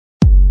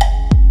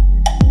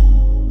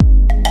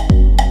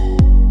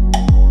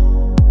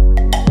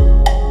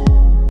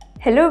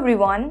Hello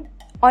everyone.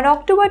 On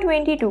October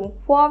 22,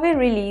 Huawei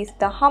released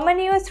the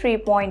HarmonyOS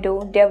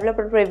 3.0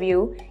 developer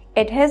preview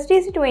at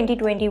HDC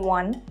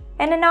 2021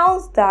 and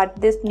announced that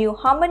this new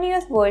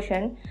HarmonyOS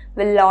version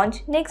will launch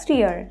next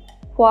year.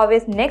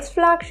 Huawei's next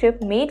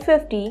flagship Mate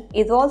 50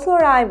 is also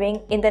arriving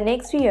in the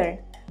next year,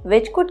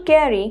 which could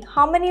carry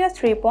HarmonyOS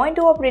 3.0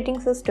 operating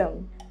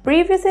system.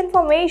 Previous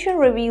information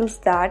reveals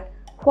that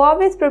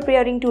Huawei is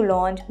preparing to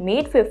launch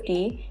Mate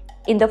 50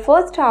 in the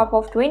first half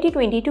of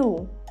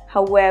 2022.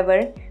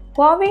 However,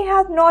 Huawei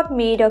has not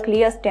made a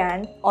clear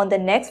stand on the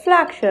next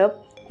flagship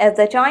as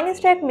the Chinese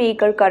tech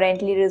maker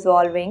currently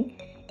resolving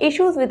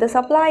issues with the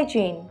supply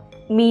chain.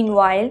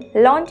 Meanwhile,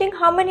 launching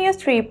HarmonyOS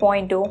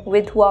 3.0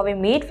 with Huawei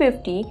Mate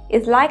 50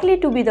 is likely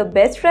to be the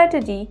best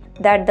strategy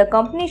that the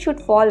company should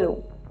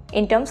follow.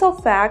 In terms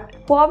of fact,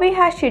 Huawei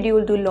has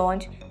scheduled to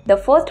launch the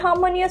first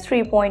HarmonyOS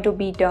 3.0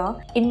 beta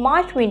in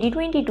March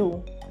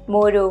 2022.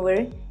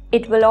 Moreover,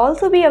 it will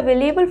also be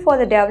available for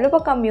the developer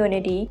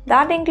community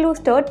that includes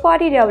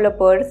third-party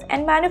developers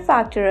and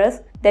manufacturers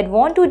that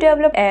want to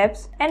develop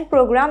apps and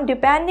program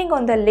depending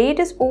on the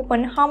latest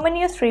open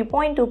HarmonyOS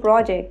 3.2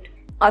 project.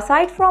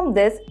 Aside from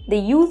this, the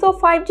use of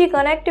 5G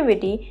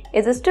connectivity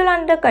is still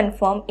under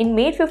confirmed in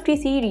Mate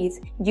 50 series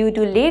due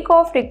to lack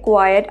of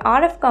required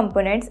RF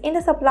components in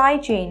the supply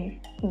chain.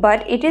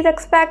 But it is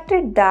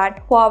expected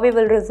that Huawei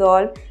will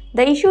resolve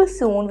the issue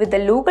soon with the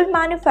local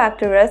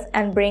manufacturers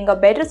and bring a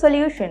better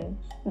solution.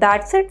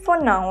 That's it for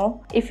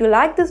now. If you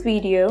like this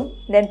video,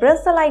 then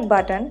press the like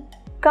button,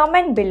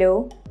 comment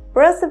below,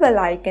 press the bell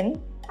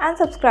icon and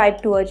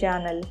subscribe to our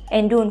channel.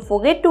 And don't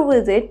forget to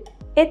visit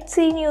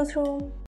HC Newsroom.